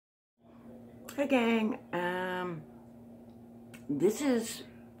Hey gang, this is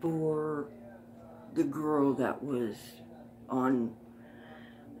for the girl that was on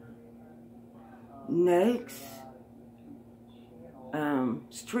Negz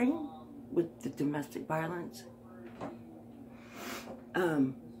stream with the domestic violence.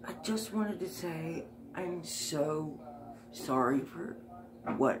 I just wanted to say I'm so sorry for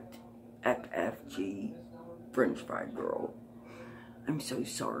what FFG French fried girl. I'm so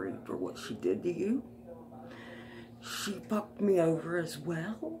sorry for what she did to you. She fucked me over as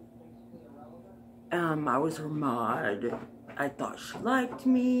well. I was her mod. I thought she liked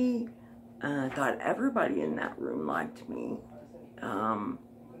me. I thought everybody in that room liked me.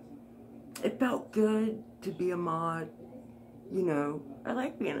 It felt good to be a mod. You know, I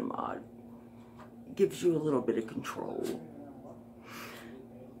like being a mod. It gives you a little bit of control.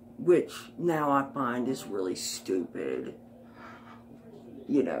 Which now I find is really stupid.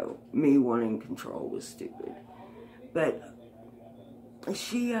 You know, me wanting control was stupid. But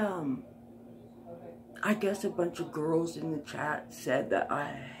she, I guess a bunch of girls in the chat said that I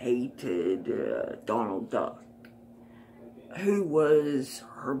hated Donald Duck, who was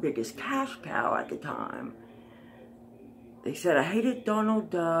her biggest cash cow at the time. They said I hated Donald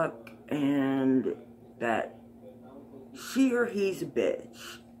Duck and that she or he's a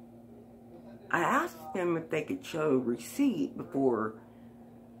bitch. I asked them if they could show a receipt before,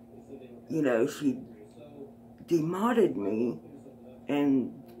 you know, she demodded me,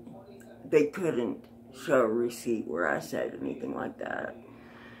 and they couldn't show a receipt where I said anything like that.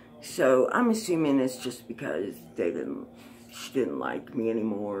 So I'm assuming it's just because she didn't like me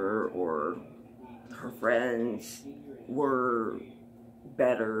anymore, or her friends were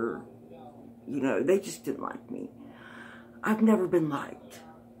better. You know, they just didn't like me. I've never been liked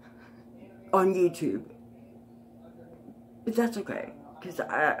on YouTube, but that's okay, because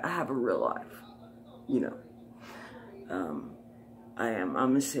I have a real life, you know.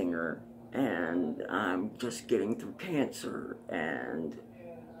 I'm a singer, and I'm just getting through cancer, and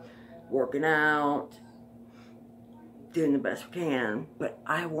working out, doing the best I can. But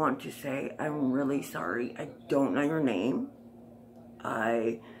I want to say I'm really sorry. I don't know your name.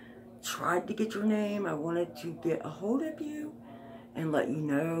 I tried to get your name. I wanted to get a hold of you and let you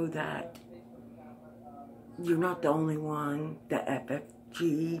know that you're not the only one that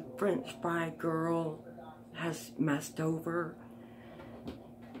FFG French Fry Girl has messed over.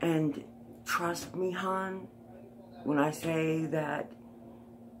 And trust me, hon, when I say that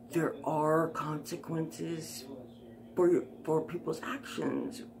there are consequences for people's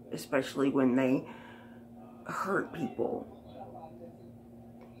actions, especially when they hurt people.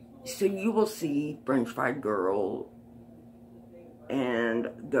 So you will see French Fried Girl and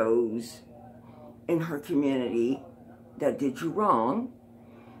those in her community that did you wrong.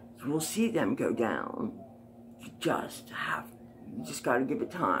 You will see them go down. You just got to give it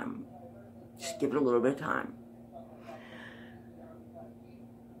time. Just give it a little bit of time.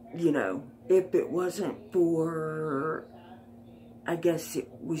 You know, if it wasn't for, I guess it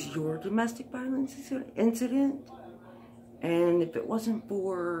was your domestic violence incident, and if it wasn't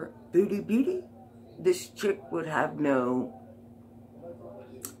for Booty Beauty, this chick would have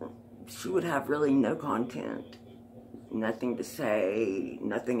she would have really no content, nothing to say,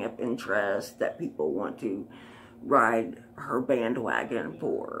 nothing of interest that people want to ride her bandwagon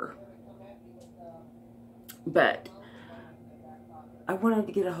for. But I wanted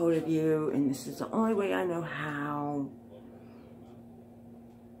to get a hold of you, and this is the only way I know how.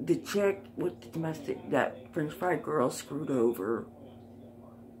 The chick with the domestic, that French Fried Girl screwed over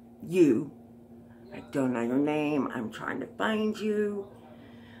you. I don't know your name. I'm trying to find you.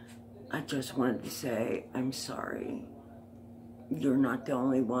 I just wanted to say I'm sorry. You're not the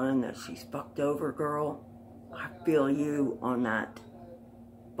only one that she's fucked over, girl. I feel you on that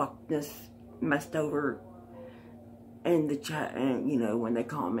fuckness, messed over. And the chat, and you know, when they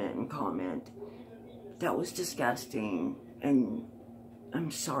comment, that was disgusting, and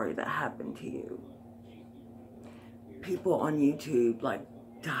I'm sorry that happened to you. People on YouTube like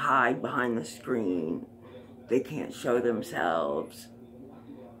to hide behind the screen. They can't show themselves,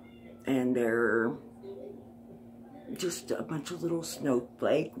 and they're just a bunch of little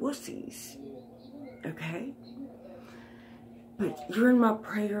snowflake wussies, okay? But you're in my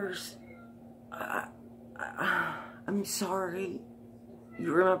prayers. I'm sorry.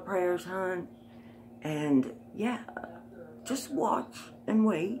 You're in my prayers, hon. And yeah, just watch and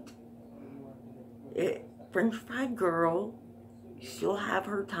wait. French Fried Girl, she'll have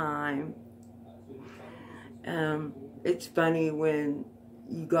her time. It's funny when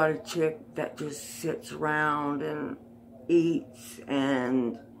you got a chick that just sits around and eats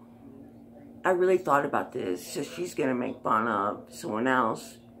and I really thought about this. So she's going to make fun of someone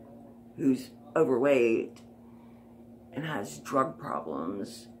else who's overweight and has drug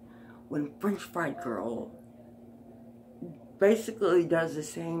problems, when French Fried Girl basically does the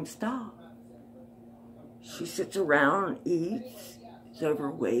same stuff. She sits around, eats, is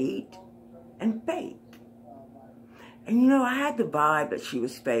overweight, and fake. And you know, I had the vibe that she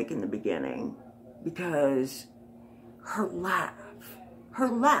was fake in the beginning, because her laugh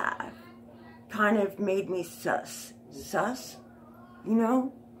kind of made me sus, you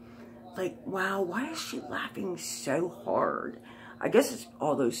know? Like, wow, why is she laughing so hard? I guess it's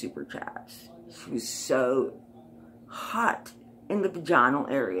all those super chats. She was so hot in the vaginal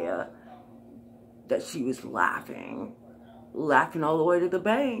area that she was laughing all the way to the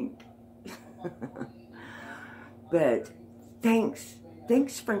bank. But thanks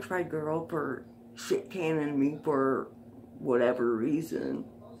French Fried Girl for shit canning me for whatever reason.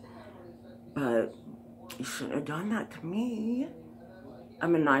 But you shouldn't have done that to me.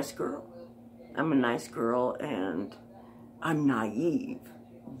 I'm a nice girl. And I'm naive.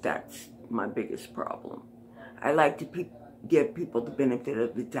 That's my biggest problem. I like to give people the benefit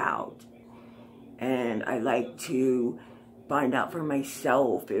of the doubt. And I like to find out for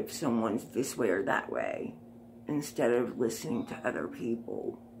myself if someone's this way or that way, instead of listening to other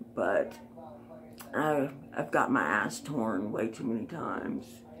people. But I've got my ass torn way too many times.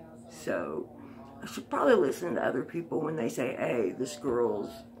 So I should probably listen to other people when they say, hey, this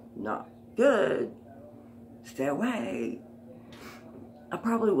girl's not good, stay away. I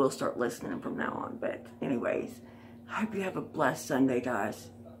probably will start listening from now on. But anyways, I hope you have a blessed Sunday, guys.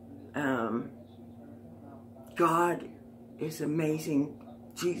 God is amazing.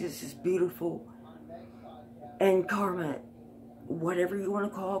 Jesus is beautiful. And karma, whatever you want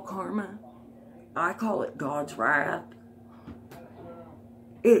to call karma, I call it God's wrath.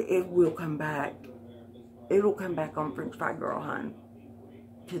 It will come back. It'll come back on French Fried Girl, hon.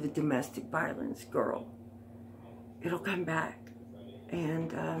 To the domestic violence girl. It'll come back.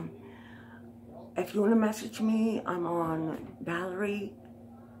 And if you want to message me, I'm on Valerie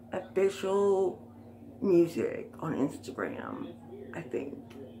Official Music on Instagram, I think.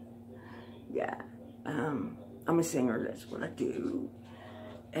 Yeah. I'm a singer, that's what I do.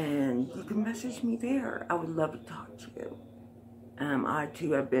 And you can message me there. I would love to talk to you. I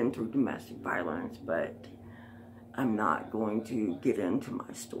too have been through domestic violence, but I'm not going to get into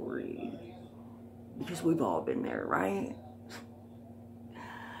my story because we've all been there, right?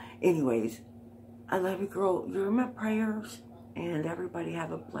 Anyways, I love you, girl. You're in my prayers, and everybody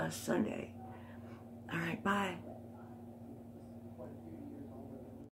have a blessed Sunday. All right, bye.